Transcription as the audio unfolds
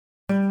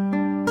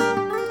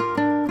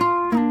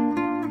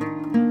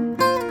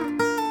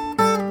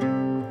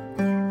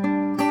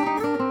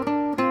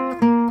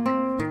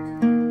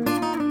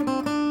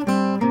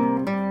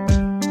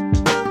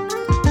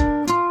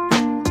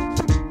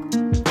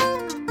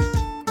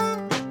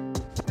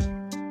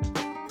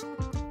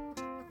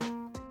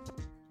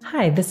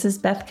Hi, this is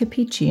Beth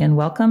Capici, and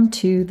welcome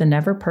to the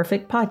Never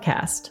Perfect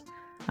podcast.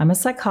 I'm a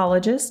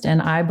psychologist,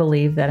 and I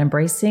believe that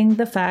embracing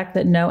the fact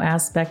that no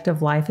aspect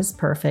of life is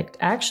perfect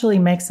actually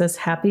makes us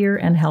happier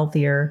and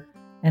healthier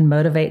and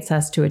motivates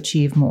us to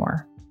achieve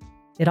more.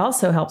 It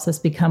also helps us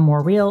become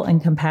more real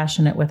and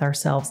compassionate with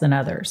ourselves and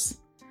others.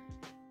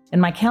 In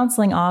my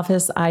counseling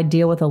office, I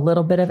deal with a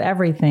little bit of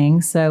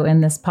everything, so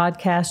in this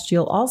podcast,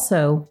 you'll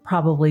also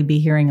probably be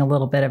hearing a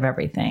little bit of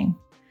everything.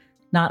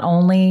 Not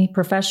only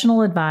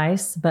professional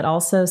advice, but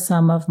also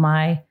some of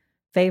my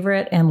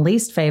favorite and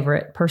least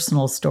favorite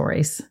personal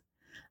stories.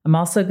 I'm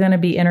also going to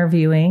be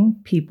interviewing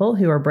people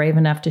who are brave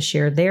enough to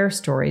share their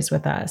stories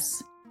with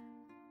us.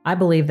 I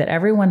believe that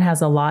everyone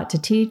has a lot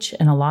to teach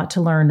and a lot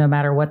to learn no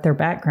matter what their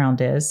background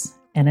is,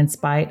 and in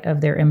spite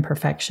of their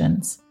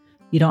imperfections.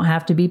 You don't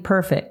have to be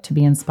perfect to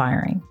be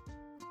inspiring.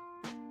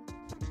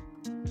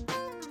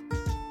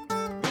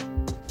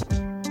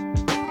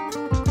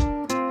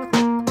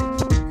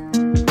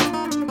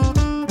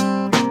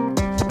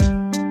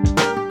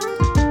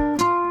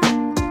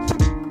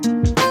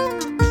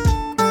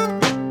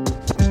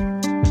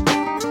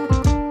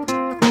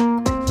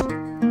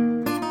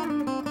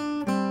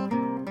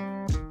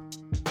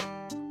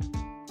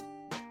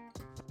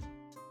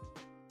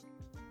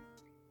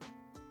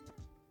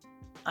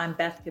 I'm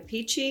Beth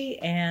Capici,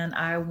 and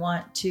I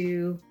want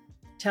to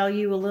tell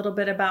you a little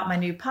bit about my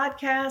new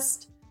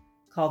podcast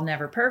called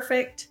Never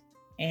Perfect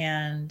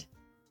and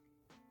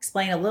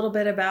explain a little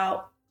bit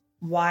about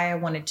why I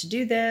wanted to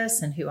do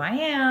this and who I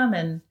am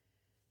and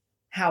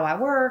how I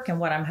work and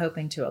what I'm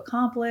hoping to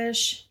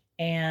accomplish.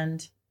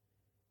 And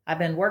I've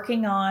been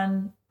working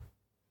on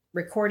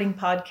recording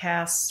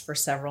podcasts for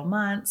several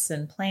months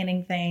and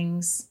planning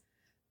things,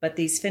 but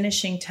these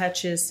finishing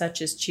touches,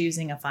 such as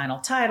choosing a final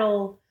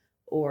title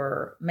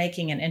or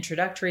making an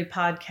introductory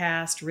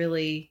podcast,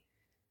 really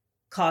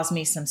caused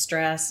me some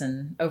stress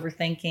and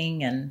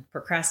overthinking and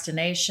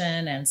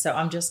procrastination. And so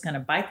I'm just going to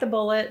bite the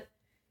bullet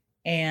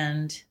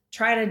and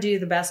try to do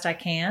the best I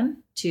can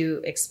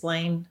to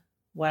explain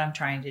what I'm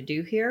trying to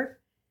do here,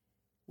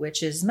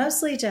 which is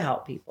mostly to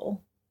help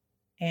people.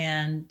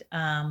 And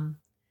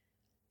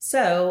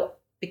so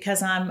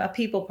because I'm a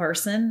people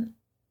person,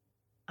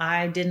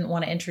 I didn't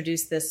want to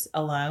introduce this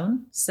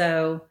alone.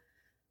 So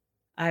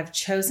I've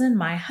chosen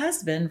my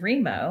husband,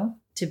 Remo,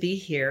 to be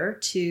here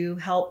to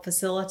help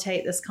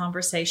facilitate this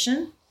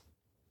conversation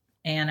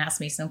and ask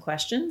me some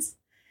questions.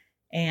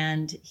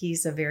 And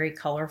he's a very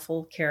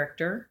colorful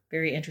character,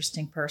 very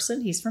interesting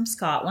person. He's from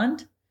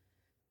Scotland.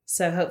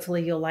 So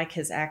hopefully you'll like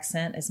his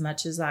accent as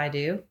much as I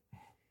do.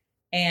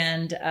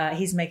 And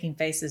he's making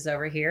faces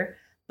over here.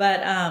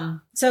 But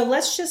so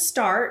let's just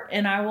start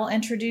and I will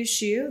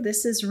introduce you.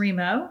 This is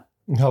Remo.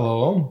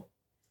 Hello.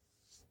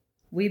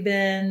 We've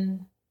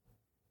been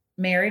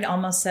married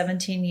almost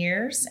 17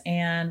 years,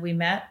 and we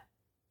met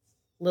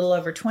a little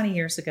over 20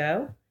 years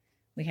ago.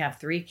 We have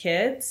 3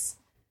 kids.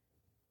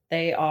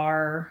 They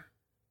are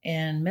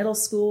in middle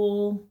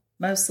school,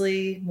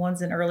 mostly.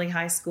 One's in early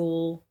high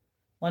school,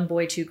 1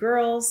 boy, 2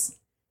 girls.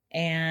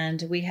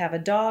 And we have a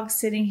dog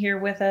sitting here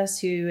with us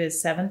who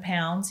is 7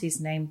 pounds.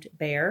 He's named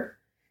Bear.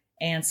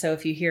 And so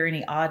if you hear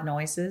any odd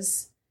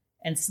noises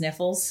and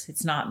sniffles,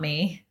 it's not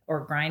me,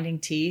 or grinding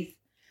teeth.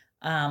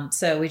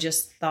 So we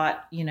just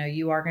thought,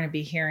 you are going to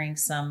be hearing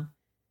some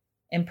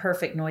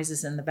imperfect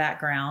noises in the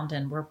background,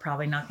 and we're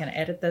probably not going to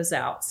edit those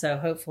out. So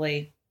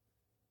hopefully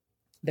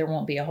there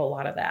won't be a whole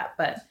lot of that.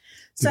 But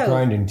the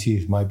grinding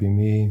teeth might be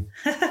me.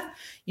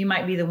 You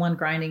might be the one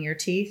grinding your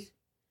teeth.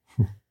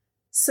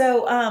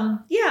 So,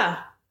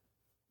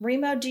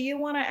 Remo, do you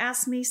want to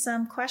ask me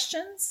some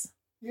questions?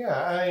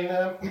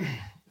 Yeah,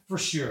 for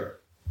sure.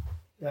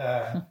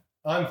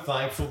 I'm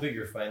thankful that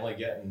you're finally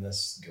getting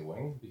this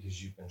going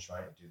because you've been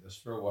trying to do this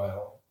for a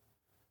while.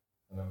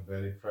 And I'm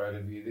very proud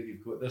of you that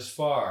you've got this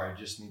far. I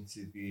just need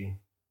to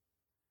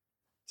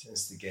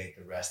instigate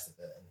the rest of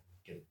it and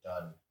get it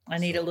done. I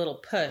need a little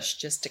push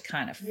just to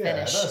kind of finish. Yeah,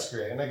 that's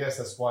great. And I guess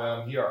that's why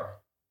I'm here.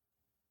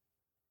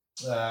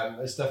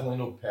 It's definitely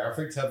not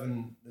perfect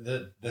having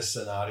this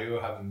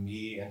scenario, having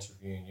me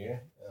interviewing you.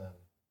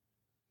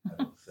 I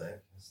don't think.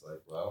 It's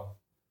like, well,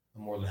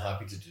 I'm more than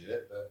happy to do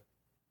it, but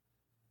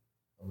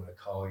I'm going to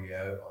call you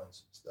out on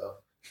some stuff.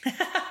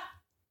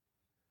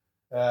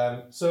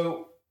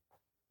 So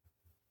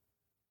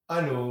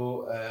I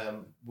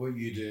know what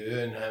you do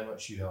and how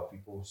much you help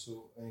people.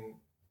 So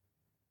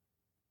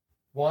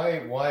why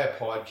a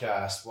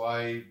podcast?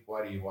 Why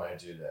do you want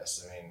to do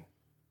this?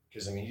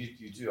 Because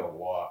you do a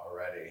lot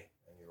already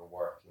in your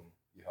work and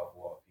you help a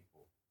lot of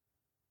people.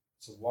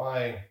 So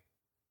why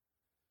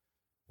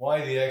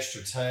the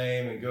extra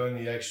time and going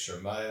the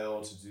extra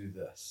mile to do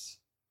this?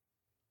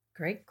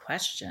 Great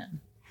question.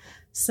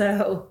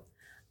 So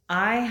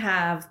I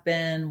have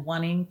been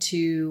wanting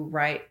to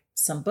write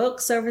some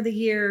books over the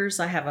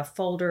years. I have a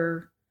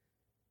folder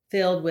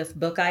filled with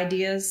book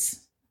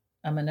ideas,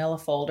 a manila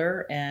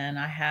folder, and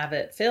I have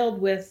it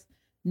filled with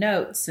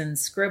notes and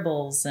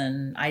scribbles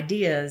and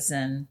ideas.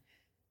 And,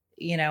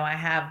 I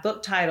have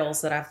book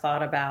titles that I've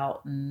thought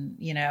about. And,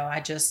 I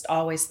just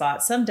always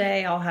thought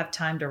someday I'll have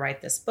time to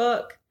write this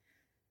book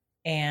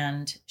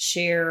and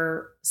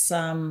share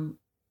some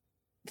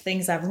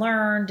things I've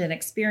learned and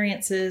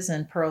experiences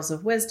and pearls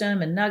of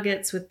wisdom and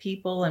nuggets with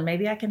people. And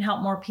maybe I can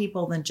help more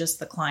people than just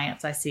the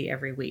clients I see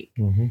every week.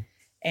 Mm-hmm.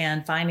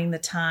 And finding the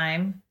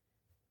time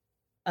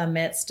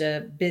amidst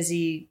a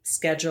busy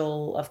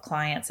schedule of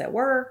clients at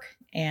work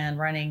and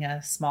running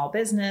a small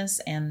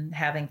business and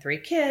having 3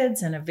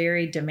 kids and a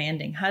very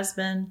demanding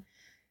husband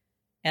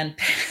and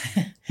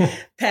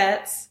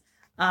pets,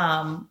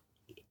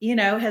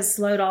 has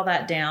slowed all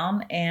that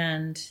down.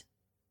 And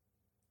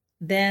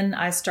then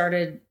I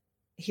started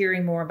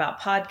hearing more about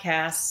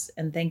podcasts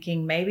and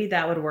thinking maybe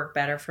that would work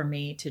better for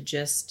me to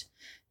just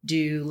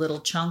do little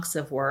chunks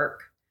of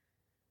work.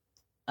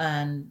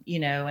 And,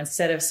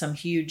 instead of some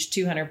huge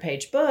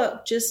 200-page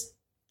book, just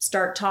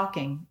start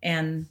talking.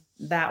 And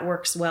that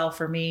works well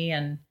for me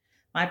and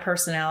my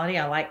personality.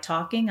 I like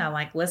talking. I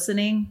like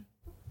listening.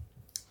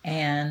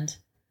 And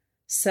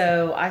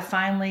so I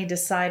finally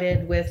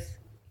decided with,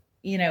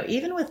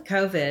 even with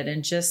COVID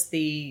and just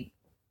the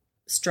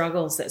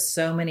struggles that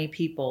so many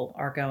people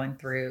are going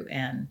through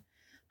and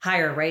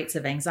higher rates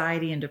of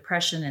anxiety and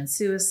depression and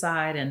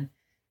suicide and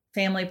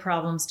family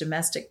problems,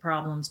 domestic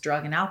problems,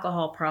 drug and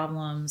alcohol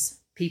problems,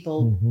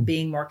 people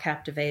being more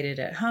captivated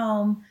at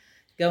home,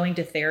 going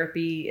to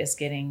therapy is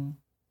getting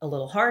a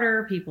little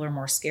harder. People are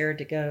more scared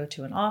to go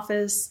to an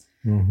office.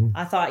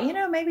 I thought,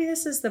 maybe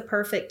this is the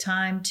perfect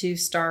time to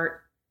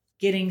start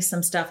getting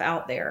some stuff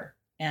out there.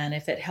 And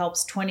if it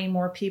helps 20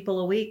 more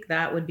people a week,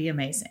 that would be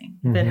amazing.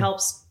 If it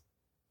helps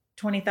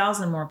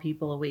 20,000 more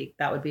people a week,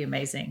 that would be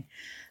amazing.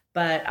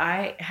 But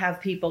I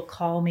have people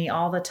call me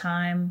all the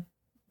time,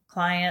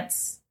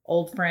 clients,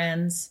 old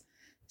friends,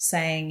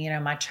 saying,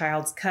 my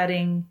child's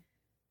cutting,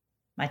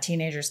 my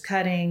teenager's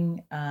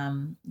cutting,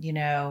 I'm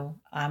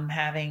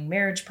having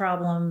marriage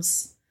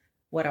problems.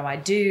 What do I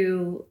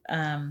do?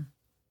 Or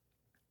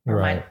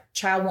my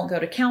child won't go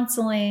to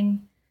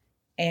counseling.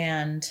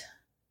 And,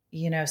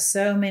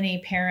 so many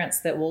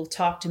parents that will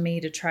talk to me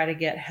to try to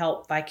get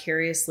help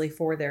vicariously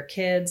for their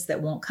kids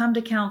that won't come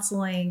to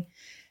counseling.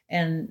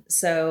 And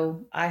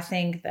so I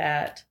think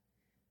that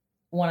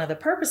one of the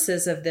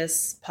purposes of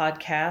this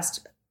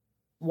podcast,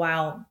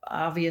 while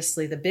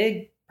obviously the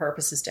big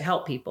purpose is to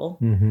help people,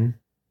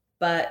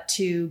 but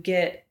to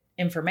get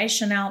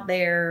information out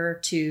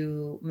there,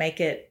 to make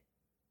it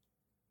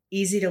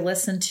easy to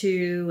listen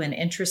to and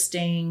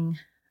interesting.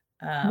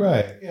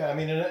 Right. Yeah. I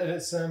mean, and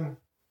it's,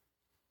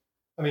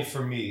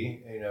 for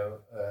me,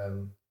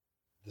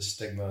 the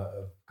stigma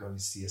of going to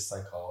see a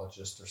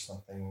psychologist or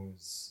something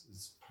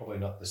is probably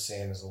not the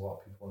same as a lot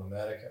of people in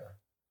America.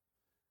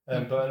 But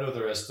I know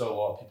there is still a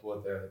lot of people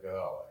out there that go,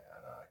 oh,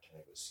 yeah, no, I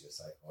can't go see a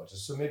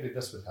psychologist. So maybe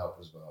this would help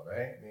as well,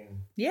 right? I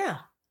mean, yeah.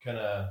 Kind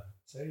of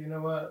say, you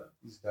know what,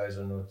 these guys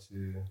are not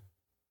too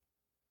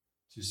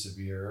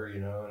severe,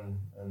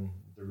 and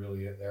they're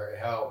really there to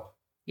help.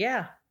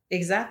 Yeah,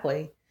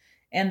 exactly.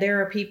 And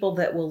there are people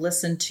that will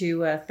listen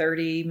to a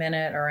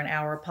 30-minute or an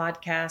hour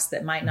podcast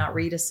that might not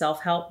read a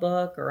self-help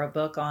book or a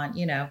book on,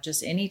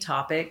 just any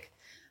topic,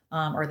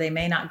 or they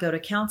may not go to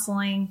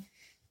counseling,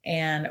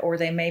 or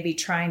they may be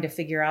trying to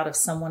figure out if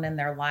someone in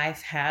their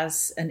life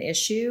has an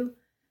issue.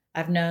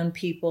 I've known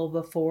people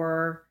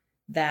before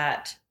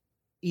that,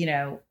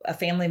 a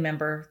family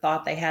member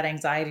thought they had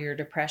anxiety or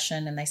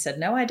depression, and they said,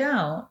 no, I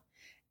don't.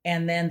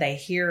 And then they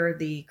hear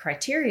the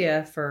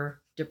criteria for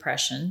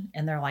depression,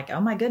 and they're like, oh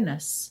my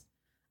goodness,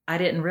 I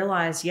didn't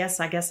realize,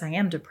 yes, I guess I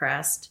am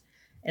depressed.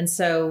 And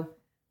so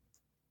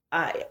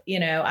I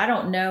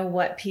don't know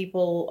what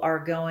people are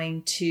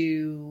going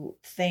to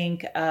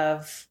think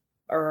of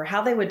or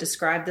how they would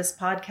describe this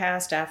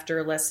podcast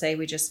after, let's say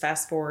we just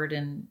fast forward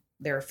and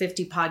there are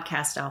 50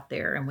 podcasts out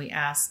there and we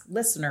ask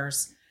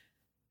listeners,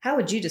 how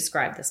would you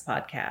describe this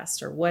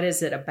podcast or what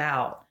is it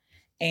about?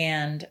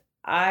 And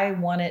I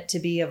want it to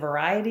be a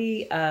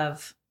variety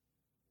of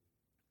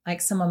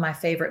like some of my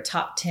favorite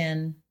top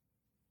 10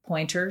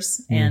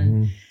 pointers.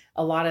 And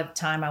a lot of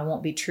time I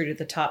won't be true to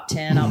the top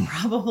 10. I'll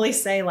probably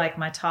say like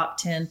my top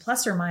 10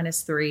 plus or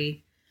minus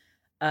 3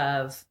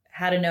 of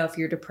how to know if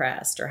you're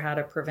depressed or how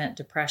to prevent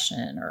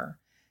depression or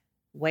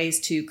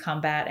ways to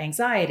combat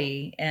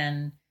anxiety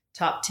and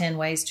top 10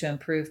 ways to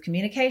improve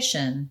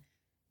communication,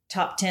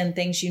 top 10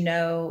 things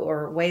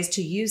or ways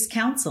to use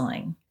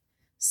counseling.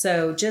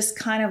 So just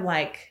kind of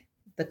like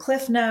the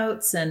cliff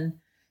notes, and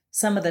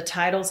some of the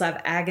titles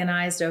I've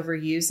agonized over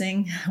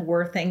using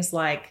were things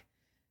like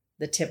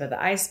the tip of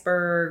the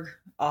iceberg,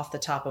 off the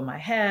top of my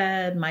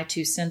head, my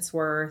 2 cents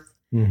worth.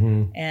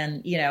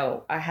 And,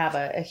 I have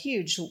a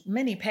huge,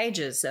 many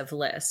pages of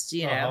lists,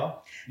 You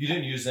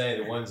didn't use any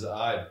of the ones that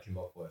I came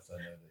up with. I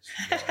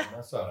noticed.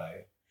 That's all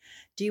right.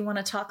 Do you want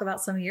to talk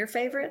about some of your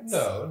favorites?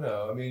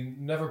 No. I mean,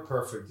 never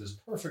perfect is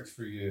perfect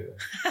for you.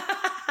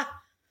 I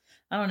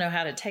don't know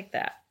how to take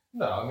that.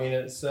 No, I mean,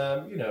 it's,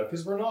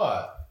 because we're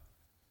not,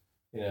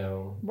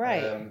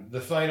 right.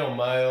 The final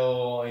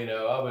mile,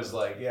 I was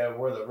like, yeah,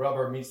 where the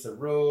rubber meets the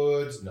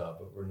roads. No,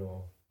 but we're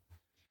no.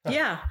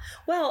 Yeah.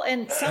 Well,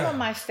 and some of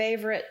my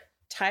favorite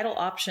title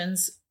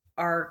options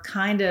are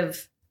kind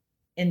of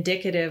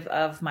indicative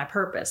of my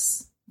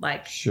purpose.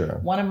 Like Sure.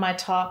 one of my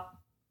top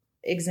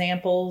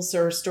examples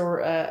or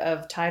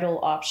of title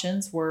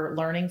options were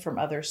learning from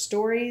other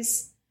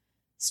stories,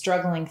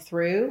 struggling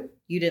through.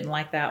 You didn't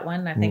like that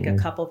one. I think a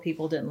couple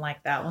people didn't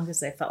like that one because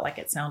they felt like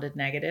it sounded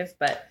negative.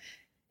 But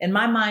in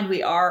my mind,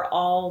 we are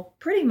all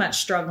pretty much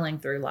struggling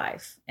through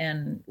life,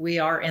 and we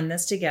are in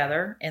this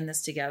together. In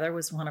this together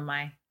was one of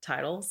my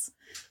titles.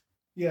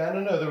 Yeah, I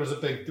don't know. There was a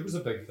big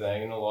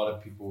thing, and a lot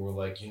of people were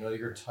like,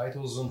 your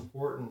title's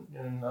important,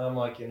 and I'm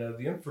like,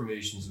 the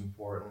information's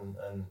important,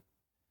 and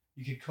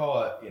you could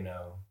call it,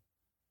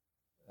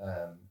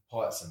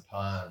 pots and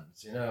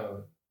pans,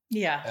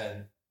 Yeah.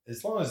 And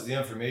as long as the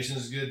information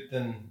is good,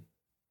 then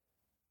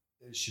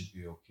it should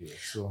be okay.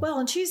 So. Well,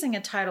 and choosing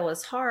a title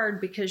is hard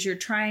because you're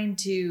trying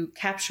to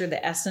capture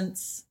the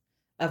essence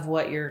of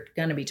what you're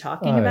going to be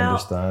talking about. I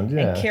understand,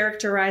 yeah. And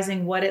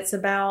characterizing what it's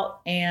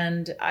about.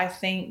 And I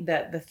think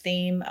that the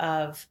theme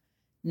of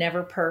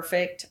Never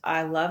Perfect,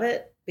 I love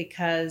it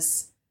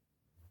because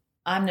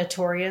I'm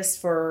notorious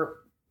for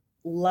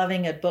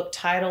loving a book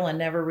title and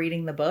never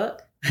reading the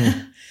book.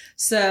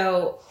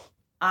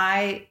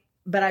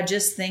 But I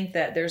just think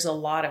that there's a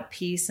lot of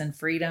peace and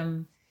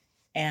freedom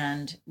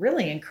and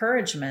really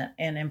encouragement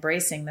in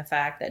embracing the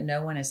fact that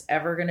no one is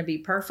ever going to be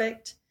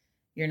perfect.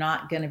 You're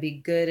not going to be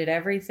good at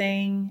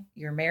everything.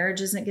 Your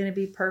marriage isn't going to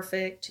be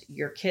perfect.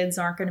 Your kids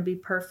aren't going to be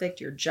perfect.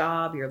 Your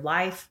job, your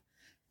life,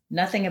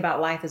 nothing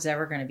about life is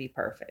ever going to be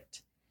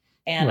perfect.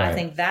 And I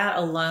think that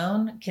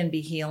alone can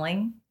be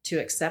healing, to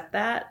accept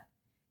that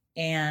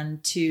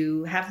and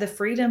to have the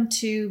freedom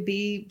to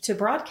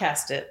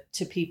broadcast it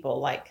to people.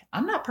 Like,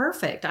 I'm not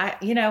perfect. I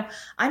know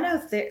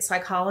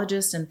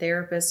psychologists and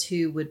therapists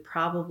who would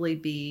probably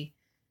be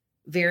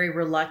very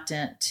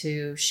reluctant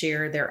to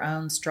share their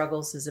own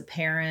struggles as a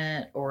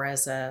parent or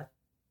as a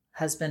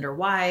husband or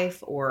wife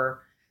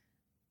or,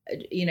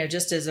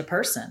 just as a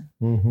person.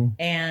 Mm-hmm.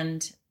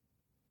 And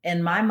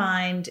in my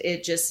mind,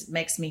 it just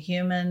makes me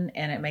human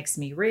and it makes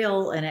me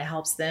real, and it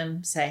helps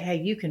them say, hey,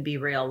 you can be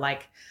real.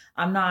 Like,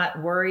 I'm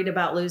not worried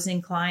about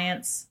losing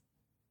clients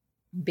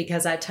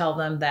because I tell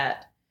them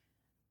that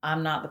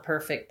I'm not the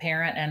perfect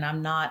parent and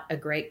I'm not a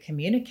great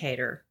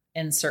communicator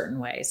in certain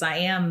ways. I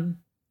am,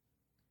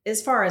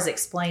 as far as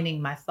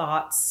explaining my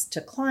thoughts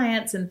to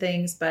clients and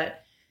things,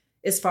 but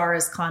as far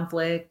as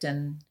conflict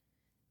and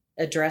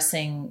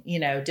addressing,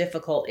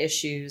 difficult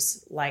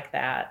issues like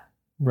that,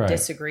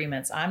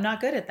 disagreements, I'm not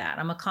good at that.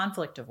 I'm a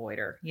conflict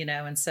avoider,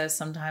 and so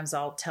sometimes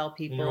I'll tell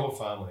people. Your whole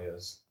family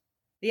is.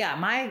 Yeah,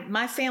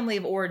 my family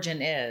of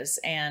origin is,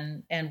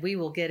 and we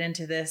will get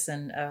into this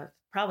and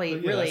probably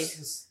really.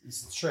 It's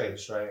the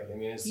traits, right? I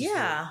mean, it's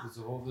there's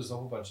a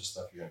whole bunch of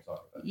stuff you're going to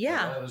talk about.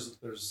 Yeah,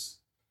 there's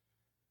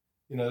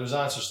there's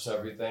answers to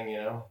everything,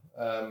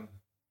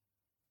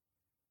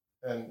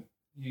 and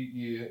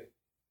you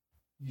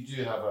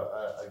do have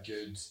a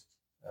good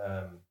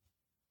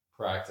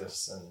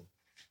practice, and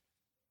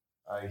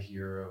I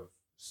hear of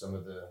some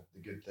of the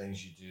good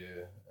things you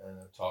do, and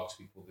I've talked to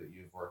people that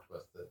you've worked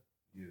with that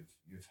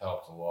you've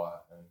helped a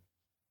lot, and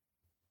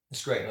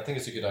it's great. And I think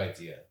it's a good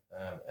idea,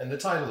 and the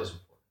title is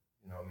important.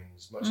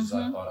 As much as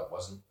I thought it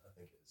wasn't, I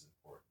think it is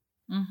important.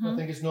 I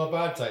think it's not a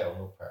bad title,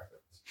 no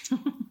perfect.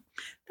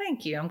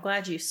 Thank you. I'm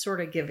glad you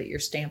sort of give it your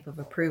stamp of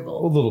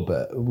approval. A little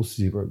bit. We'll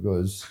see where it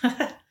goes.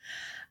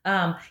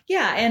 Yeah,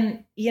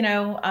 and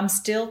I'm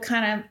still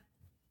kind of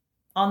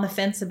on the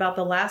fence about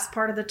the last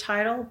part of the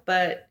title,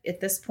 but at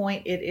this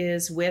point it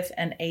is with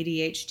an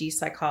ADHD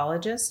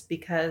psychologist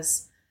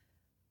because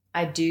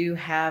I do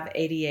have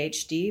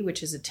ADHD,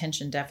 which is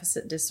attention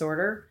deficit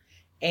disorder,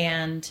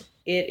 and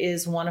it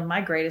is one of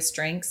my greatest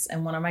strengths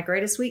and one of my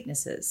greatest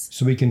weaknesses.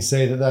 So we can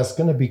say that that's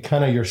going to be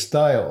kind of your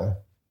style.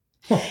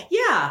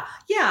 Yeah.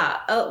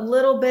 A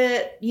little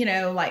bit,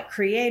 like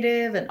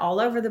creative and all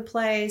over the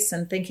place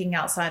and thinking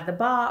outside the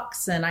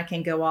box, and I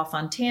can go off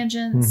on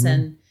tangents.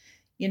 And,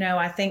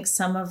 I think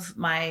some of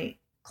my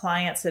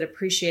clients that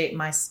appreciate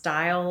my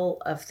style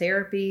of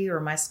therapy or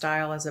my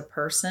style as a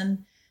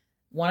person,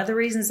 one of the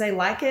reasons they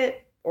like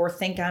it or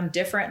think I'm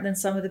different than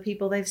some of the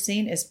people they've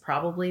seen is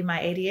probably my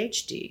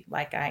ADHD.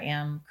 Like, I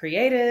am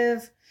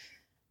creative.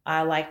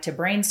 I like to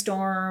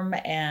brainstorm,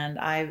 and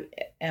I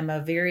am a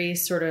very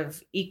sort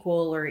of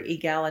equal or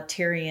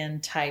egalitarian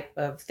type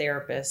of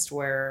therapist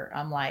where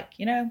I'm like,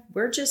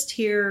 we're just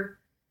here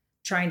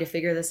trying to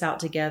figure this out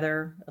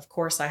together. Of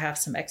course, I have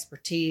some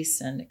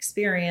expertise and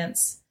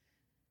experience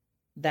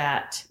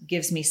that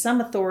gives me some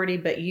authority,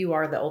 but you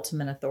are the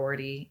ultimate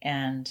authority.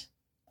 And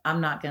I'm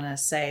not going to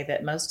say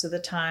that most of the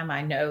time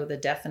I know the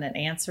definite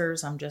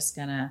answers. I'm just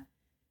going to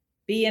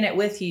be in it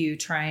with you,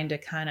 trying to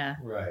kind of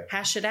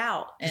hash it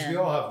out. Because we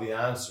all have the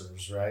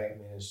answers, right? I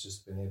mean, it's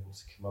just been able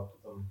to come up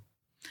with them.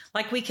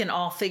 Like, we can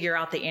all figure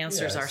out the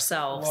answers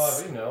ourselves.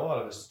 A lot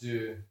of us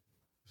do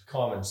with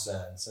common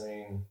sense. I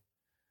mean,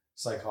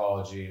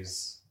 psychology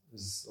is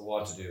a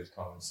lot to do with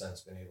common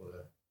sense, being able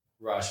to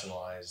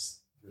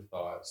rationalize your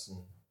thoughts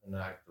and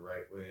act the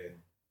right way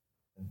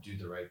and do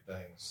the right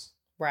things.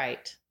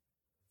 Right.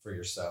 for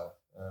yourself.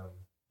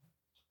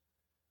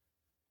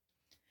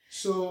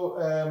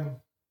 So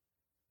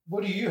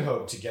what do you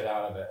hope to get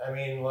out of it? I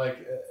mean, like,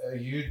 are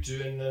you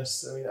doing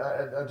this? I mean,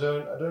 I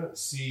don't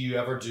see you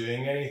ever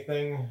doing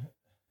anything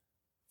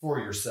for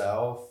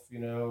yourself,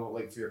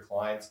 like for your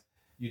clients.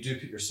 You do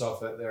put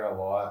yourself out there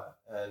a lot,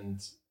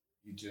 and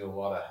you do a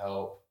lot of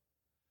help.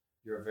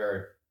 You're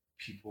very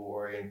people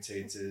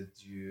orientated.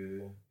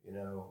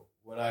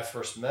 When I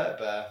first met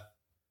Beth,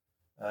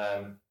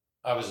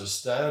 I was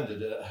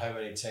astounded at how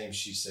many times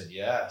she said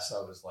yes. I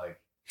was like,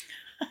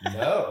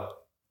 no,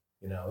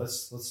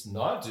 let's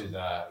not do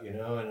that, and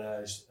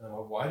I'm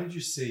like, why did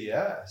you say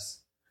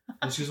yes?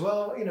 And she goes,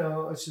 well,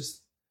 I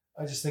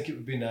just think it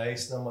would be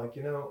nice. And I'm like,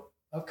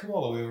 I've come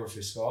all the way over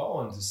from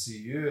Scotland to see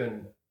you,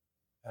 and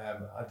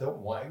I don't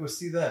want to go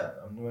see them.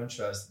 I'm no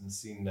interested in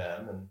seeing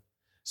them. And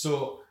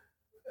so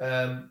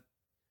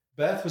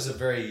Beth was a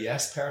very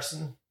yes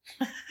person.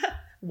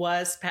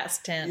 Was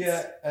past tense.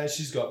 Yeah, and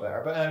she's got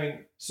better. But I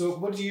mean, so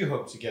what do you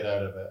hope to get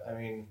out of it? I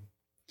mean,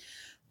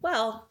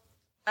 well,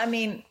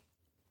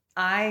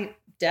 I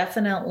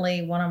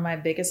definitely, one of my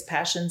biggest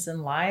passions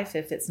in life,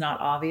 if it's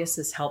not obvious,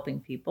 is helping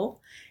people.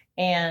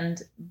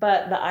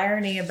 But the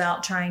irony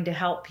about trying to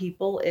help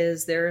people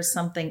is there is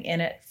something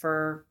in it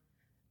for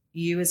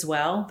you as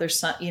well. There's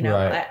some,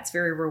 Right. It's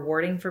very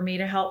rewarding for me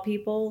to help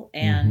people.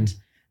 And I'm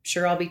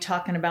sure I'll be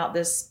talking about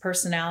this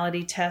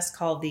personality test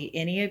called the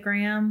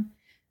Enneagram.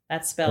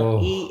 That's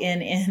spelled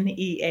Enneagram.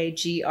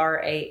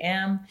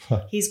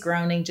 He's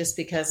groaning just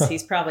because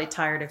he's probably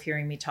tired of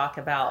hearing me talk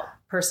about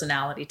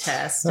personality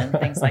tests and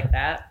things like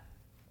that.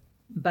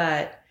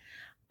 But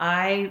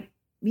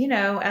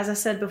as I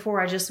said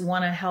before, I just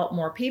want to help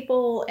more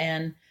people.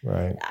 And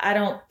right. I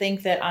don't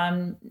think that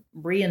I'm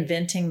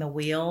reinventing the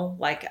wheel.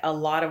 Like, a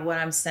lot of what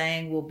I'm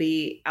saying will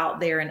be out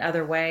there in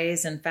other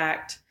ways. In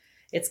fact,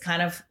 it's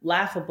kind of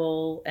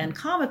laughable and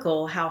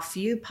comical how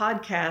few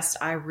podcasts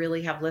I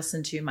really have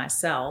listened to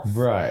myself.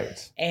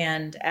 Right.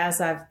 And as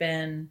I've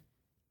been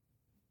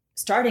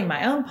starting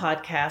my own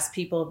podcast,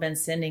 people have been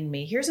sending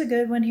me, here's a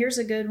good one, here's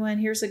a good one,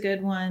 here's a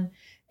good one.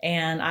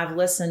 And I've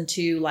listened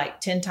to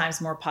like 10 times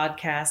more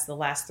podcasts the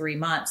last 3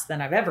 months than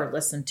I've ever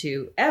listened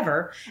to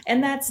ever.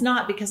 And that's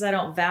not because I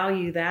don't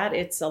value that.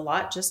 It's a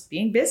lot just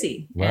being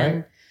busy.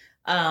 Right.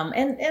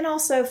 And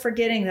also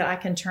forgetting that I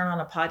can turn on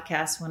a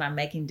podcast when I'm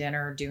making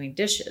dinner or doing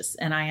dishes.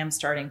 And I am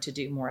starting to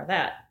do more of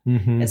that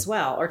as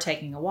well, or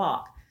taking a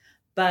walk.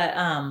 But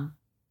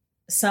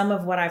some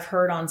of what I've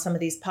heard on some of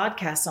these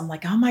podcasts, I'm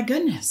like, oh my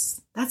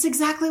goodness, that's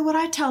exactly what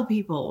I tell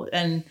people.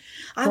 And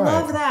I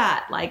love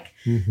that. Like,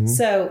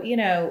 so,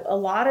 a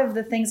lot of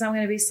the things I'm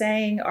going to be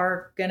saying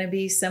are going to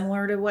be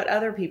similar to what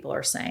other people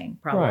are saying,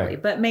 probably,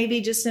 but maybe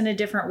just in a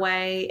different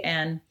way.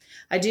 And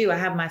I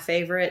have my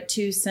favorite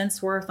 2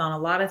 cents worth on a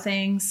lot of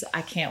things.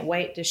 I can't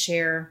wait to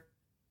share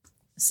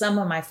some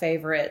of my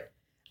favorite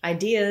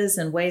ideas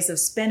and ways of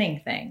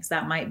spinning things.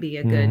 That might be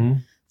a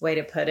good way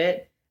to put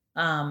it.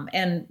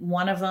 And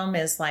one of them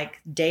is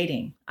like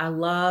dating. I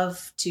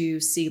love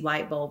to see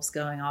light bulbs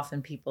going off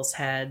in people's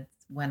heads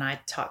when I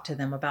talk to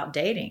them about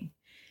dating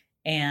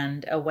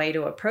and a way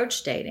to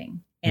approach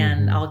dating.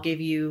 And I'll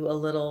give you a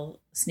little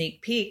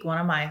sneak peek. One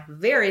of my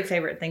very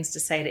favorite things to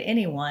say to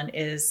anyone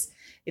is,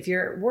 if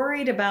you're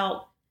worried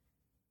about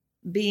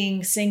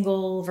being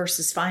single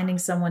versus finding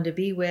someone to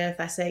be with,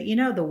 I say,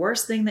 the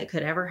worst thing that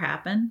could ever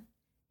happen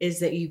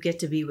is that you get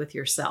to be with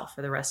yourself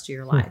for the rest of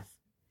your life.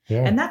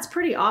 Yeah. And that's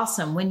pretty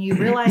awesome when you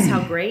realize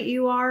how great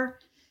you are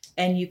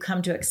and you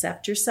come to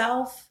accept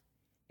yourself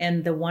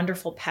and the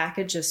wonderful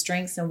package of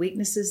strengths and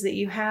weaknesses that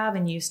you have,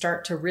 and you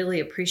start to really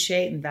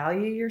appreciate and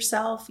value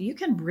yourself. You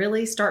can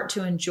really start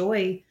to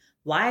enjoy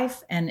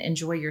life and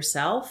enjoy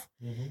yourself.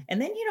 And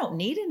then you don't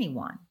need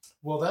anyone.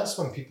 Well, that's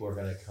when people are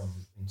going to come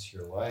into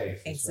your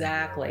life.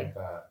 Exactly. Like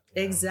that,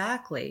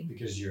 exactly.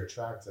 Because you're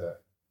attracted.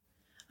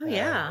 Oh,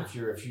 yeah.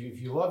 If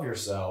you love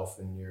yourself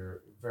and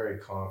you're very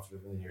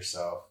confident in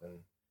yourself, then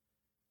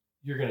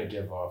you're going to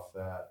give off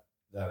that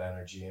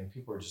energy, and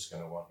people are just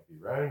going to want to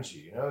be around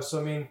you. So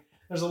I mean,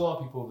 there's a lot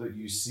of people that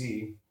you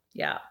see,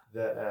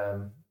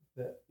 that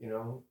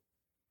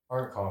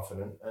aren't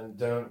confident and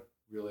don't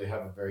really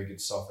have a very good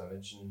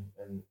self-image,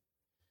 and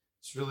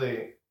it's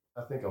really,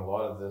 I think a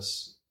lot of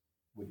this,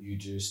 what you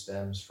do,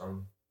 stems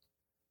from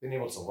being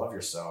able to love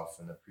yourself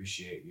and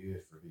appreciate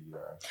you for who you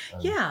are.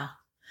 Yeah.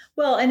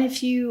 Well, and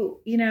if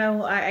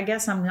I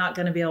guess I'm not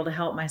going to be able to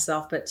help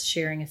myself, but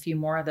sharing a few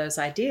more of those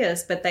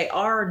ideas, but they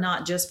are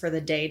not just for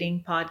the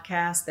dating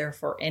podcast, they're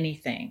for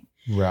anything.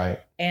 Right.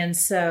 And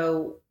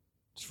so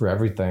it's for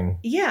everything.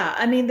 Yeah.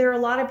 I mean, there are a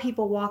lot of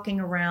people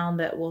walking around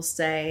that will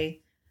say,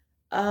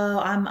 oh,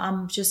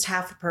 I'm just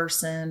half a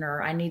person,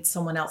 or I need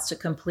someone else to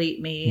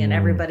complete me. And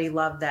everybody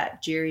loved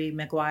that Jerry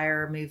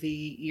Maguire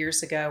movie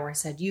years ago where he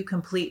said, you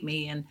complete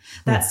me. And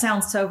that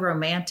sounds so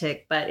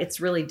romantic, but it's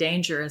really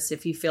dangerous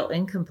if you feel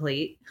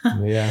incomplete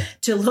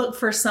to look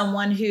for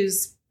someone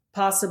who's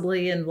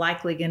possibly and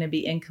likely going to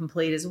be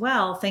incomplete as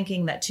well,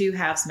 thinking that 2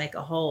 halves make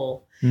a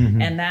whole.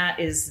 And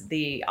that is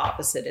the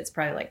opposite. It's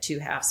probably like 2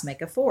 halves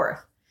make a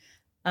fourth.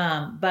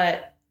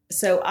 But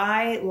so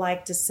I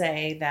like to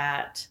say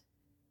that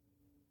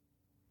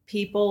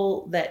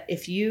people, that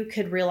if you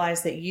could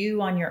realize that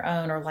you on your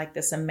own are like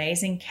this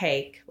amazing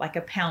cake, like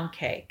a pound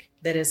cake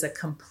that is a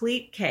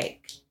complete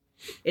cake.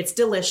 It's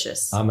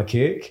delicious. I'm a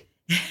cake.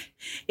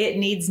 It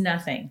needs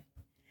nothing.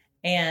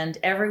 And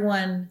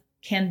everyone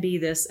can be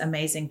this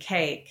amazing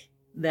cake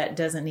that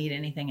doesn't need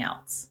anything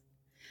else.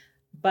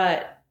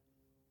 But,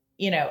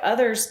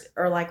 others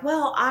are like,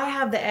 well, I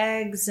have the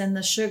eggs and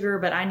the sugar,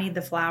 but I need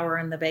the flour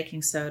and the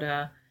baking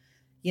soda,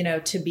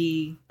 to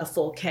be a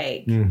full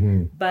cake.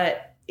 Mm-hmm.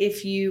 But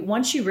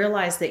once you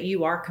realize that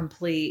you are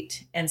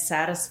complete and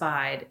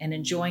satisfied and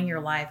enjoying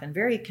your life and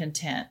very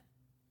content,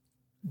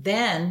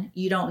 then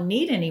you don't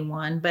need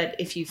anyone. But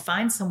if you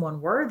find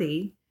someone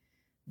worthy,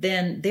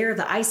 then they're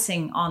the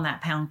icing on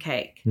that pound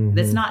cake. Mm-hmm.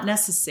 That's not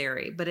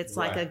necessary, but it's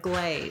like Right. a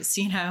glaze,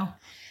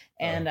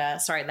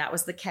 And sorry, that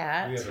was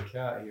that. We have a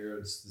cat here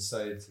that's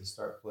decided to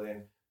start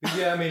playing. But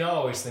yeah, I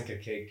always think a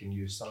cake can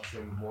use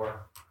something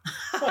more.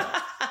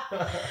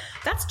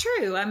 That's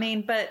true.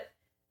 But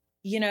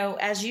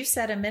as you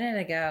said a minute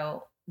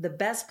ago, the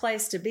best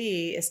place to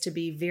be is to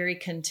be very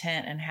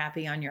content and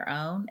happy on your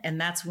own. And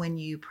that's when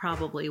you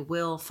probably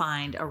will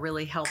find a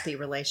really healthy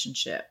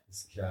relationship.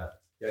 It's a cat.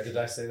 Yeah, did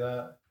I say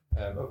that?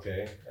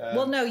 Okay.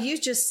 Well, no, you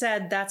just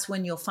said that's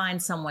when you'll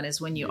find someone, is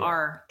when you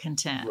are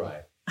content.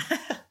 Right.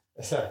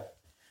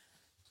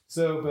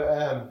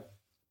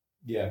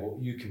 Well,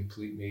 you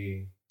complete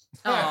me.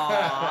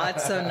 Oh,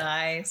 that's so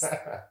nice.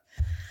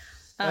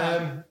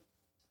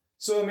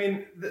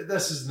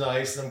 This is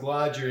nice, and I'm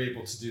glad you're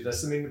able to do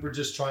this. We're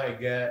just trying to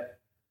get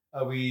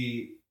a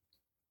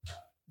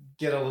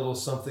little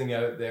something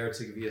out there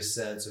to give you a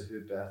sense of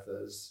who Beth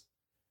is.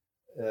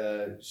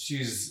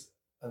 She's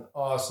an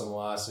awesome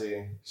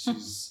lassie.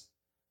 She's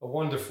a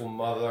wonderful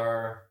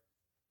mother,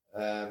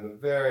 a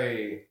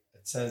very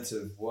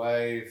attentive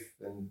wife,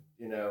 and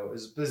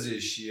as busy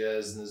as she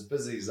is, and as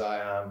busy as I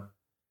am.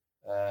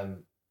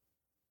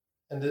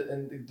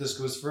 And this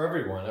goes for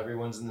everyone.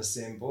 Everyone's in the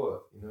same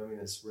boat. We're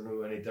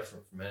no any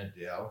different from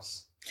anybody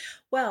else.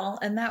 Well,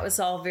 and that was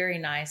all very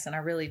nice, and I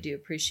really do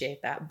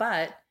appreciate that.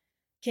 But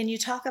can you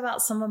talk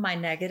about some of my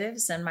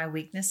negatives and my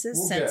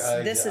weaknesses,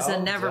 this is a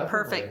Never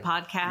Perfect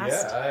podcast?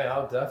 Yeah,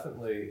 I'll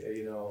definitely,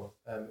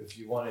 if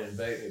you want to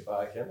invite me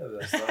back into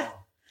this,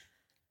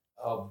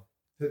 I'll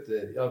put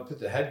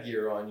the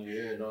headgear on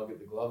you, and I'll get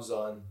the gloves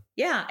on.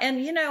 Yeah.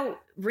 And,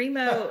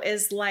 Remo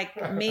is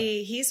like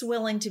me. He's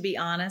willing to be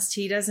honest.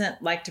 He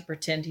doesn't like to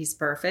pretend he's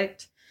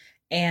perfect.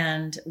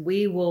 And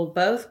we will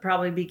both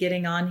probably be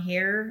getting on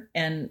here,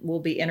 and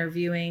we'll be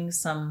interviewing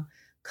some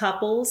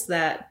couples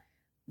that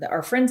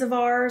are friends of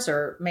ours,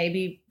 or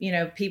maybe,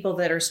 people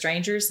that are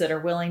strangers that are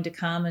willing to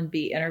come and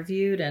be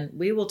interviewed. And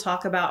we will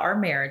talk about our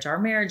marriage. Our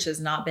marriage has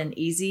not been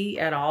easy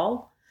at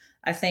all.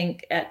 I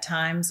think at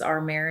times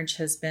our marriage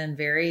has been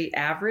very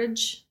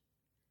average.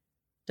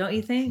 Don't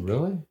you think?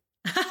 Really?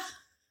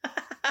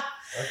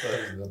 I thought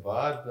it was the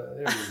bad, but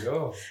there you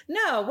go.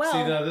 No, well.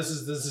 See, now this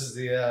is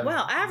the.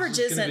 Well, average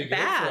isn't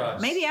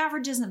bad. Maybe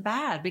average isn't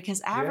bad, because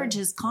average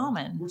is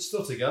common. We're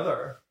still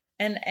together.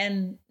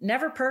 And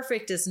never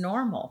perfect is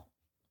normal.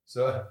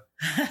 So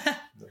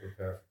never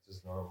perfect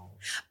is normal.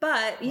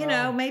 But,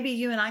 maybe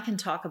you and I can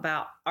talk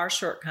about our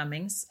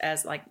shortcomings,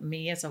 as like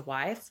me as a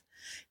wife,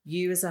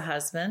 you as a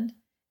husband,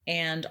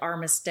 and our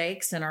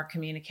mistakes in our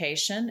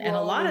communication. And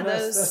a lot of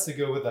those. That's to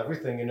go with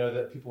everything,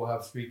 that people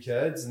have 3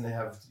 kids, and they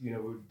have, we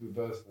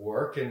both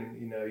work, and,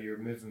 you're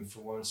moving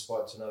from one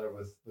spot to another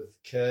with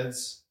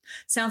kids.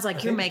 Sounds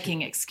like you're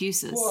making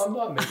excuses. Well, I'm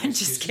not making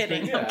excuses. Just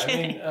kidding. Yeah, I'm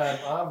kidding.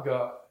 I've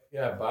got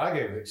a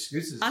bag of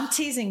excuses. I'm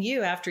teasing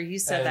you after you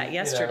said that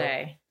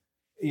yesterday.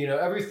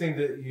 Everything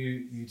that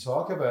you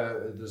talk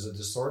about, there's a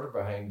disorder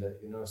behind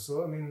it,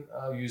 So,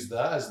 I'll use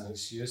that as an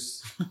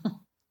excuse.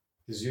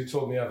 Because you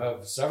told me I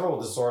have several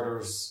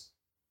disorders,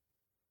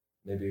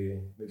 maybe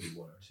 1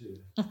 or 2.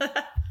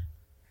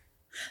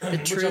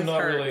 Which I'm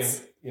not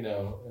hurts. really,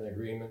 in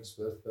agreement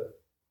with,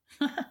 but.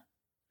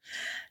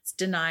 It's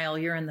denial.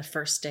 You're in the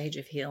first stage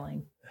of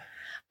healing.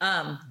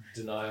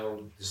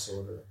 Denial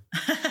disorder.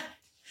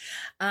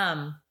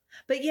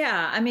 But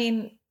yeah,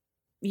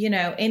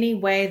 any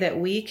way that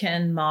we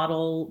can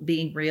model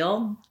being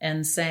real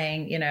and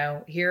saying,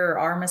 here are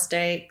our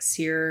mistakes,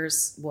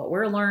 here's what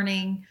we're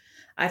learning.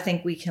 I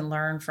think we can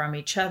learn from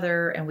each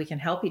other, and we can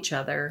help each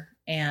other.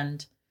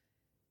 And,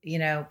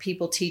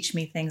 people teach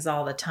me things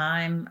all the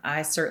time.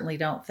 I certainly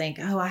don't think,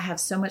 I have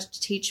so much to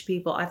teach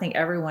people. I think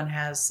everyone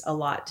has a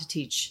lot to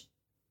teach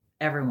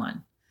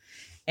everyone.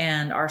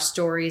 And our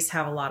stories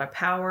have a lot of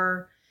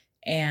power.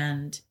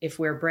 And if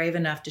we're brave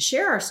enough to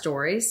share our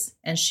stories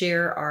and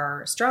share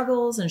our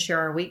struggles and share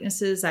our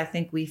weaknesses, I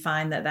think we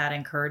find that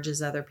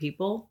encourages other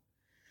people.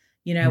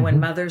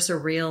 When mothers are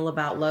real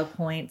about low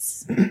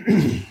points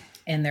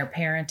in their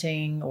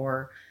parenting,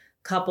 or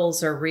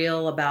couples are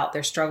real about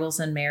their struggles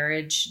in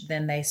marriage,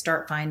 then they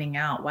start finding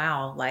out,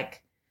 wow,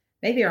 like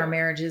maybe our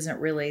marriage isn't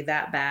really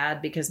that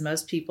bad, because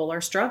most people are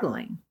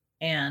struggling,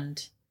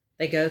 and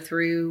they go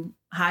through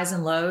highs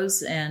and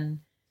lows, and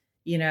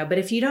But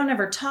if you don't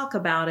ever talk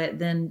about it,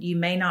 then you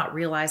may not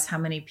realize how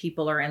many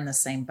people are in the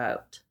same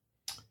boat.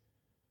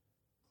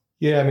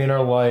 Yeah, I mean,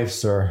 our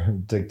lives are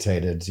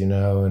dictated,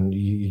 and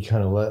you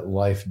kind of let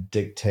life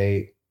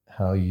dictate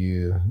how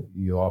you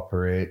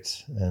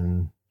operate,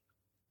 and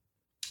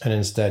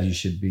instead you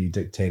should be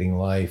dictating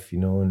life,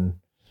 and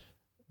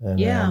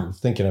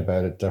thinking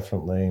about it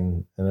differently,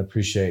 and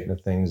appreciating the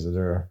things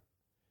that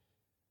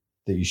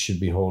you should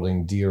be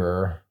holding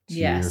dearer to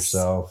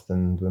yourself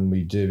than when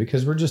we do,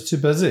 because we're just too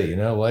busy.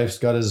 Life's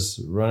got us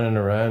running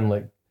around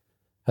like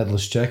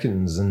headless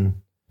chickens, and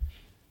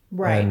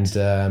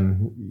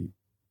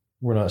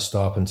we're not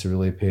stopping to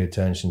really pay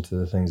attention to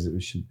the things that we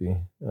should be.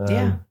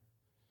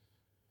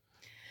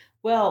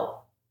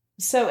 Well,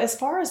 so as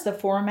far as the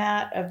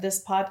format of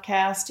this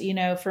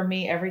podcast, for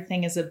me,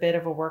 everything is a bit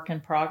of a work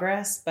in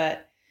progress,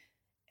 but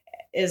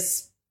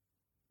is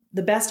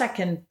the best I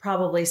can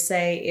probably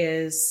say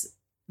is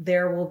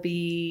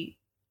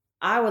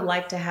I would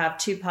like to have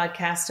 2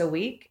 podcasts a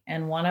week,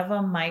 and one of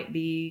them might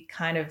be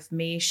kind of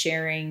me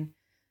sharing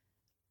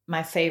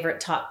my favorite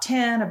top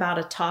 10 about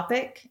a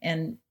topic.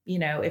 And,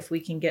 if we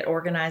can get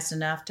organized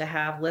enough to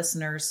have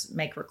listeners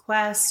make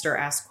requests or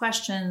ask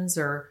questions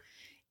or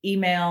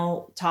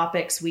email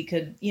topics, we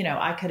could,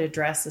 I could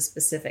address a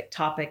specific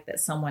topic that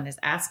someone is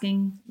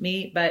asking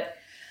me. But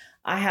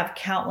I have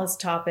countless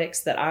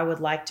topics that I would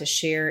like to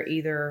share,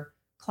 either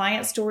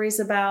client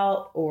stories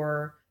about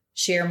or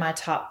share my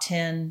top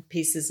 10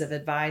 pieces of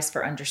advice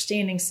for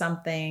understanding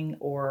something,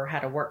 or how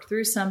to work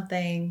through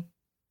something,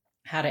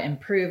 how to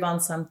improve on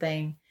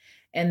something,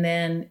 and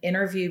then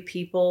interview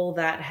people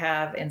that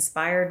have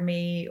inspired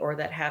me or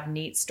that have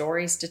neat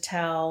stories to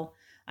tell.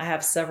 I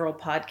have several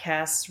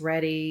podcasts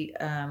ready.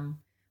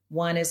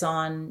 One is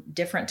on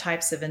different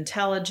types of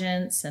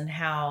intelligence and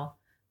how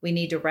we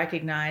need to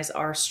recognize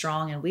our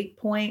strong and weak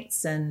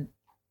points and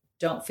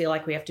don't feel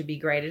like we have to be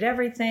great at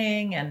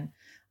everything. And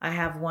I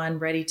have one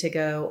ready to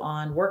go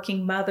on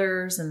working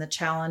mothers and the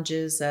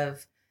challenges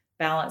of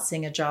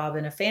balancing a job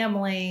and a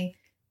family,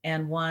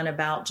 and one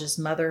about just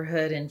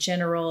motherhood in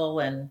general,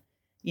 and,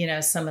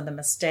 some of the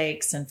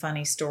mistakes and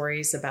funny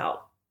stories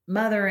about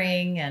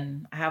mothering.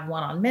 And I have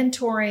one on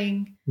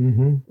mentoring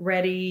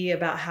ready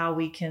about how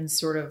we can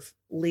sort of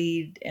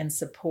lead and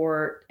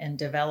support and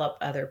develop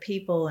other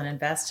people and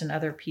invest in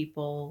other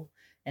people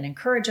and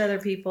encourage other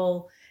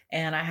people.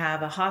 And I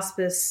have a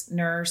hospice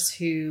nurse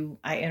who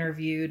I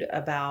interviewed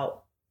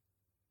about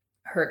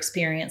her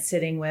experience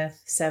sitting with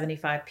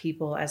 75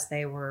 people as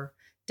they were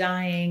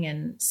dying,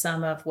 and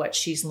some of what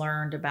she's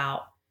learned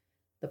about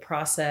the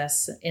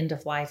process, end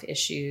of life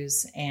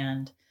issues.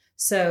 And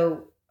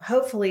so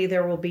hopefully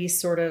there will be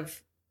sort of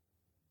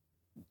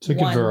a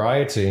good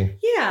variety.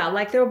 Yeah,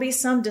 like there will be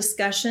some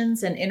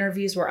discussions and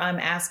interviews where I'm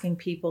asking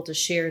people to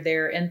share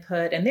their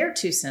input and their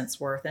 2 cents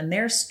worth and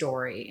their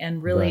story,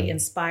 and really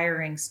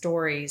inspiring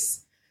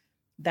stories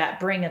that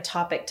bring a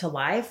topic to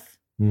life.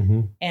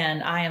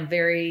 And I am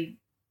very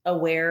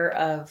aware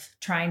of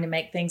trying to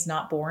make things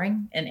not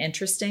boring and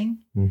interesting.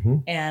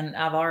 And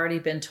I've already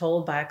been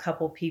told by a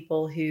couple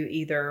people who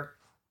either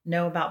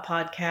know about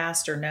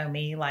podcasts or know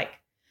me, like,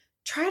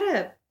 try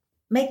to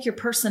make your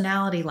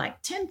personality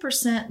like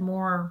 10%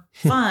 more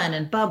fun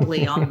and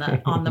bubbly on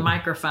the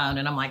microphone.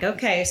 And I'm like,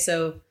 okay,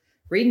 so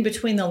reading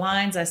between the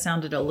lines, I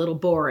sounded a little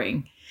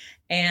boring.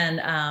 And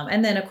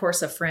then of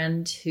course,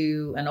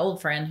 an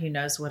old friend who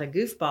knows what a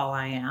goofball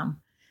I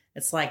am.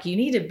 It's like, you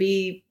need to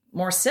be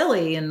more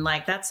silly, and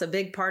like, that's a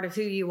big part of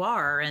who you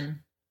are. And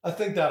I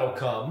think that'll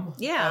come.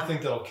 Yeah. I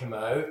think that'll come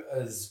out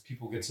as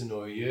people get to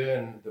know you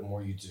and the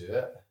more you do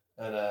it.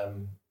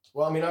 And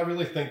well, I mean, I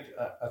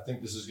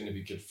think this is going to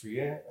be good for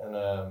you. And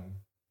I'm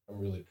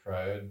really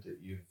proud that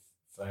you've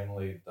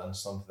finally done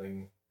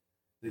something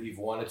that you've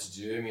wanted to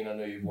do. I mean, I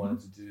know you've wanted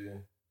to do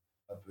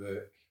a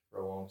book for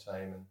a long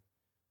time, and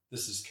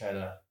this is kind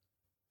of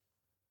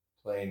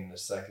playing the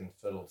second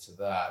fiddle to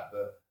that.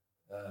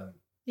 But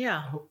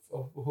yeah, I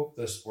hope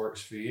this works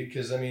for you,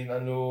 because I mean, I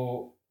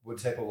know what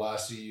type of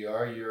lassie you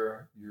are.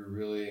 You're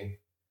really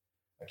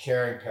a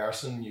caring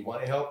person. You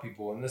want to help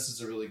people, and this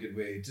is a really good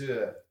way to do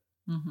it.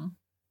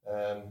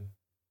 And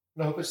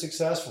I hope it's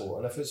successful.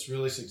 And if it's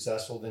really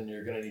successful, then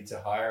you're going to need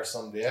to hire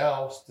somebody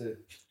else to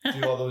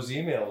do all those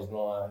emails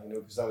now,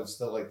 because I would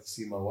still like to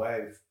see my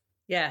wife.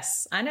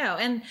 Yes, I know.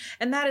 And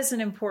that is an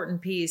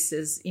important piece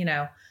is,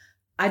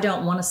 I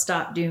don't want to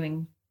stop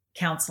doing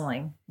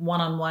counseling,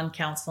 one-on-one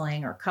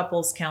counseling or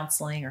couples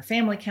counseling or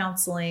family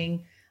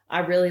counseling. I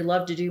really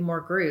love to do more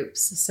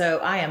groups. So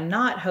I am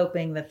not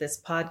hoping that this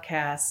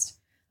podcast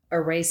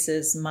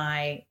erases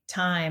my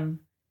time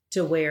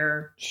to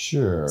where.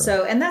 Sure.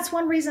 So, and that's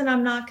one reason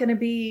I'm not going to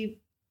be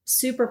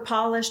super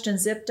polished and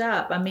zipped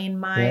up. I mean,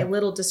 my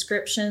little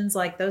descriptions,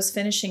 like those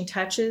finishing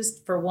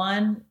touches, for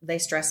one, they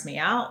stress me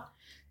out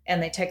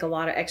and they take a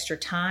lot of extra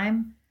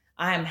time.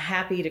 I am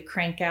happy to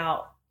crank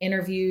out,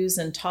 interviews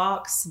and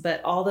talks,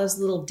 but all those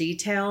little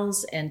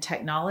details and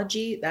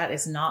technology, that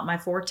is not my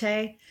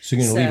forte. So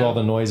you're going to leave all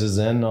the noises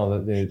in?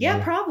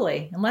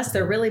 Probably, unless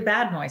they're really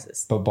bad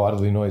noises. But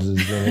bodily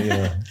noises,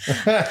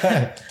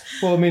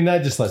 Well, I mean,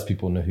 that just lets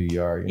people know who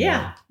you are. You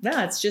know?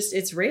 No,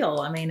 it's real.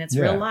 I mean, it's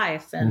real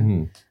life.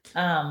 And,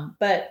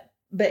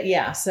 but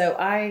yeah, so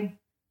I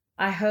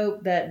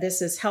hope that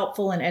this is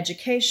helpful and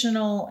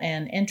educational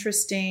and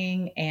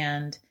interesting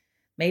and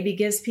maybe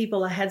gives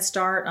people a head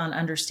start on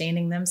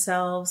understanding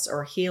themselves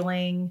or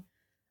healing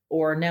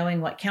or knowing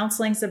what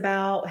counseling's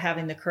about,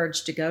 having the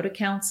courage to go to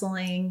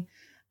counseling,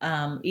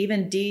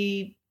 even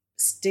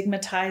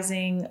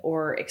destigmatizing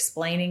or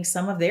explaining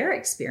some of their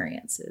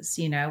experiences.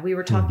 You know, we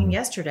were talking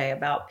yesterday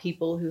about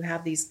people who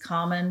have these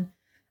common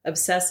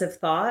obsessive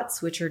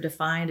thoughts, which are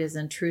defined as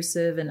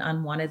intrusive and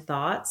unwanted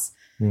thoughts.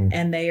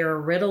 And they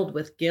are riddled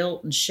with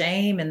guilt and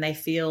shame, and they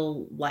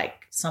feel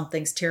like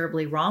something's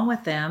terribly wrong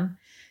with them.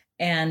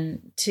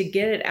 And to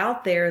get it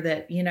out there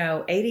that,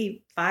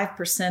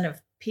 85%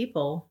 of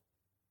people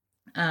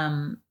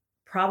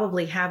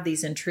probably have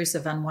these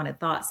intrusive, unwanted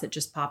thoughts that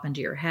just pop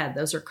into your head.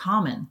 Those are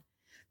common.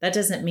 That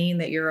doesn't mean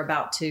that you're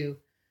about to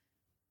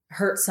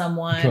hurt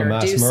someone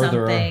or do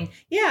something.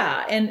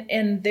 Yeah.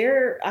 And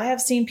I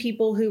have seen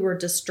people who were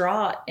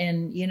distraught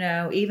and,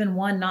 even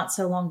one not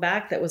so long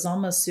back that was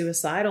almost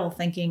suicidal,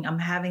 thinking I'm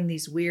having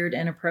these weird,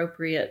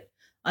 inappropriate,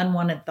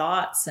 unwanted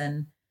thoughts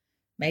and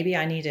maybe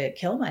I need to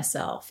kill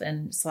myself.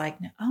 And it's like,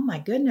 oh my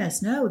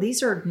goodness, no,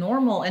 these are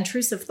normal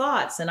intrusive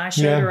thoughts. And I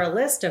showed her a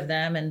list of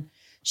them and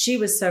she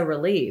was so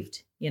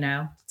relieved,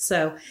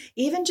 So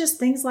even just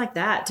things like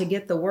that to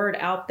get the word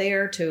out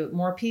there to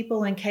more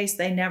people in case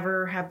they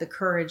never have the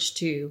courage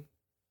to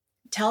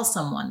tell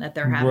someone that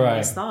they're having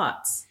these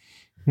thoughts.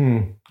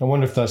 I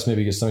wonder if that's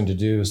maybe got something to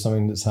do with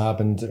something that's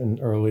happened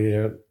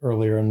earlier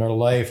in their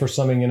life or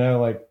something,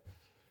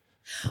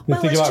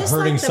 think about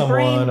hurting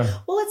someone.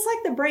 It's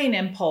like the brain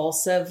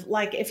impulse of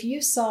like, if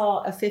you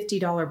saw a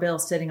 $50 bill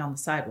sitting on the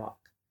sidewalk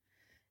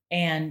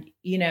and,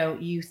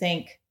 you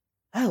think,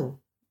 oh,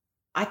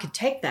 I could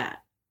take that.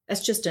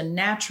 That's just a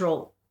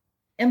natural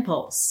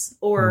impulse.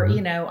 Or,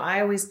 I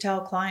always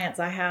tell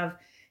clients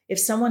if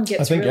someone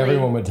gets I think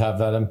everyone would have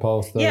that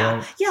impulse though. Yeah.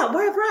 Right? Yeah.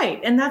 Well,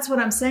 right. And that's what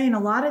I'm saying. A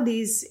lot of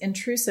these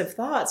intrusive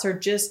thoughts are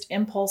just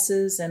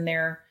impulses and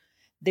they're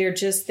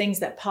just things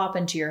that pop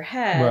into your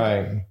head.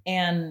 Right.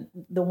 And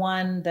the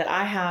one that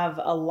I have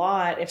a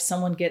lot, if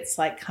someone gets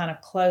like kind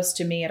of close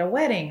to me at a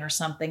wedding or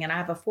something, and I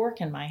have a fork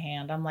in my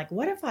hand, I'm like,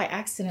 what if I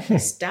accidentally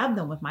stab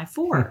them with my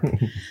fork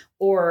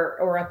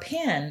or a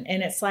pin?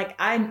 And it's like,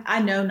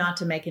 I know not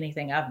to make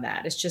anything of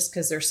that. It's just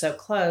because they're so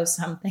close.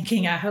 I'm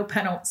thinking, I hope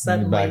I don't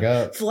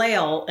suddenly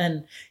flail.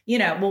 And,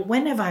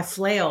 when have I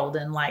flailed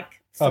and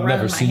like, I've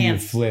never seen you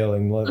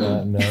flailing like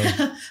that.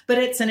 No. But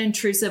it's an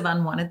intrusive,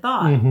 unwanted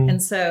thought.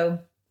 And so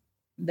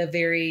the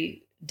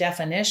very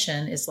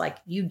definition is like,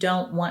 you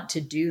don't want to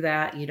do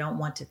that. You don't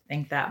want to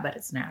think that, but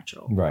it's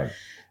natural. Right.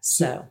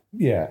 So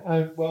yeah.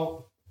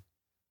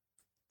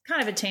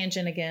 Kind of a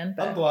tangent again.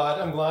 But.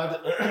 I'm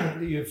glad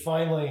that you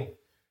finally,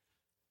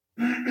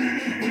 we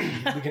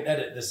can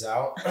edit this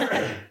out.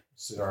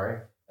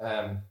 Sorry.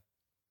 But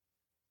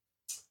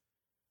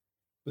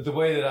the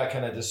way that I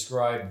kind of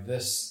described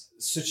this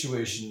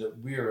situation that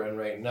we're in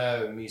right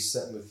now, me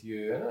sitting with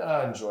you, and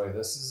I enjoy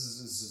this. This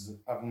is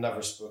I've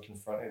never spoken in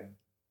front of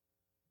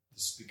the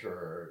speaker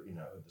or,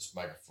 this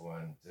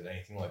microphone, did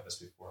anything like this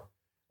before.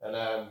 And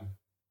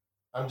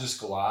I'm just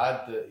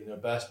glad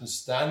that, Beth's been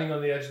standing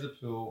on the edge of the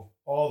pool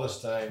all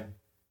this time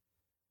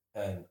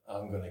and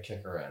I'm going to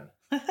kick her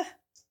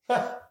in.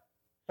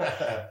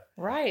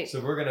 Right.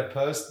 So we're going to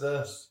post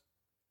this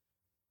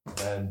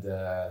and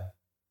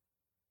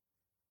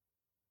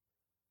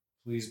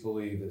please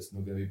believe it's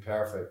not going to be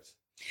perfect.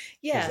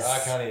 Yes. Because I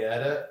kind of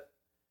edit.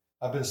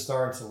 I've been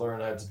starting to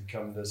learn how to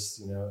become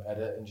this,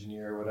 edit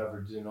engineer or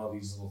whatever, doing all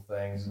these little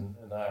things. And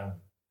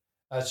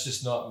that's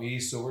just not me.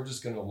 So we're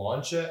just going to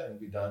launch it and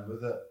be done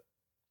with it.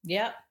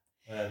 Yep.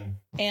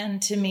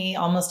 And to me,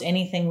 almost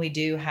anything we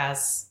do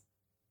has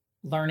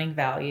learning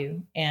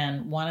value.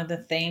 And one of the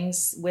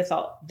things with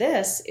all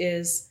this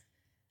is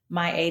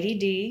my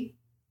ADD.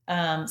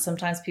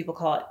 Sometimes people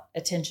call it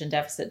attention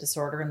deficit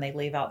disorder and they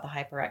leave out the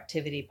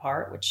hyperactivity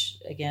part, which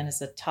again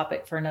is a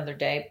topic for another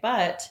day.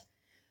 But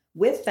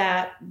with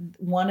that,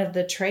 one of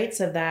the traits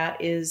of that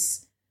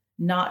is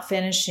not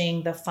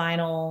finishing the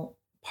final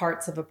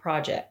parts of a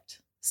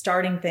project,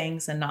 starting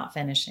things and not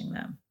finishing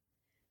them,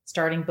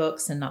 starting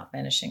books and not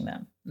finishing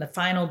them. The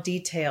final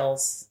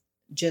details,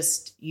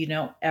 just you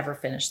don't ever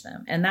finish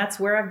them. And that's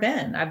where I've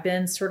been. I've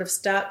been sort of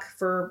stuck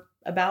for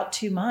about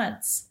 2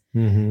 months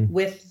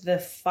with the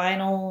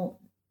final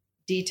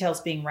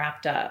details being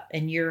wrapped up,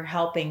 and you're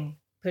helping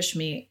push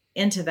me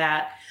into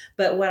that.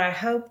 But what I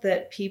hope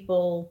that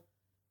people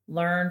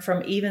learn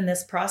from even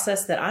this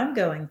process that I'm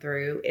going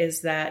through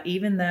is that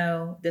even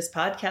though this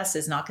podcast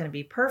is not going to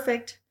be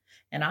perfect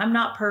and I'm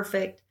not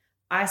perfect,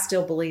 I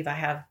still believe I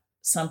have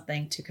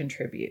something to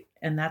contribute.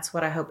 And that's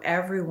what I hope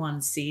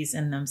everyone sees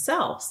in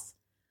themselves.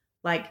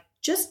 Like,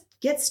 just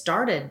get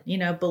started.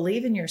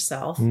 Believe in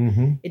yourself.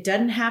 Mm-hmm. It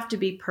doesn't have to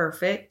be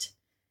perfect.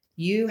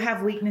 You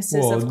have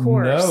weaknesses, of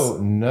course.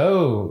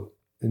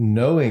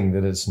 Knowing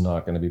that it's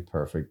not going to be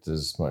perfect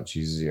is much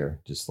easier.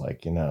 Just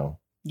like,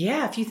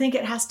 Yeah, if you think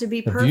it has to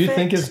be perfect. If you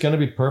think it's going to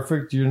be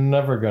perfect, you're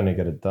never going to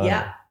get it done.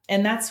 Yeah.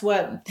 And that's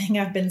one thing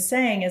I've been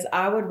saying is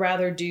I would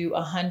rather do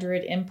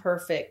 100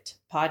 imperfect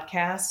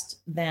podcasts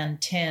than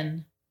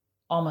 10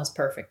 almost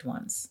perfect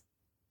ones.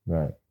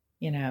 Right.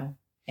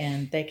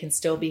 And they can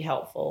still be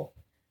helpful.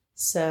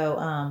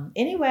 So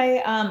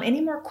anyway,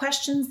 any more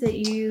questions that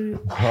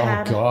you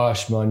had? Oh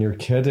gosh, man, you're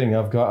kidding.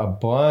 I've got a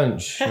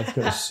bunch. I've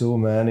got so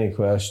many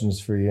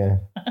questions for you.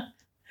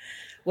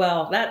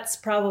 Well, that's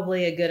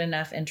probably a good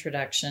enough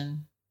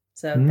introduction.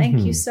 So thank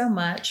you so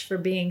much for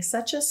being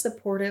such a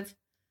supportive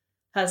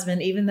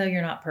husband, even though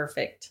you're not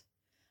perfect.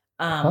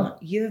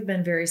 You have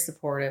been very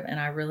supportive, and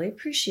I really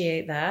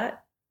appreciate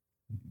that.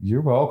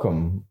 You're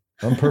welcome.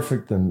 I'm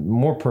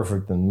more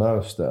perfect than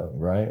most, though,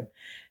 right?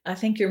 I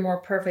think you're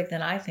more perfect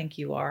than I think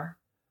you are.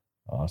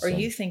 Awesome. Or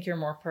you think you're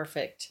more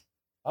perfect.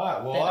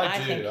 I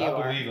do.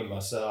 I believe in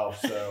myself,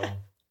 so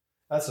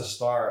that's a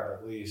start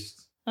at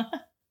least.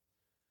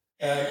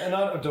 And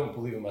I don't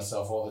believe in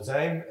myself all the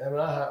time. I mean,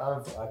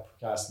 I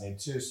procrastinate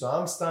too. So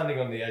I'm standing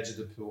on the edge of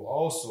the pool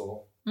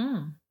also,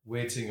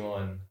 waiting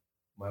on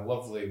my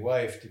lovely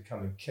wife to come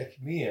and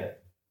kick me in.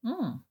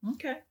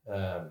 Okay.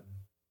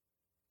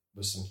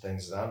 With some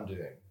things that I'm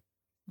doing.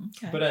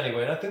 Okay. But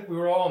anyway, I think we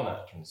were all in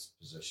that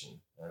position.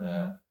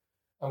 And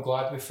I'm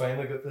glad we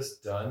finally got this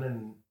done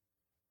and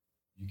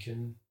you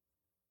can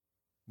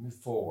move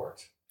forward.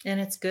 And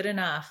it's good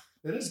enough.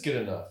 It is good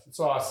enough. It's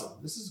awesome.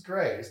 This is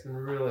great. It's been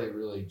really,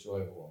 really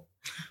enjoyable.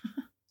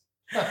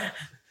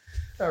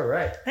 All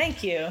right.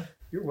 Thank you.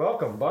 You're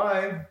welcome.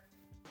 Bye.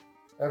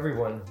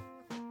 Everyone,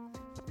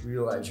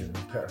 realize you're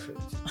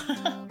perfect.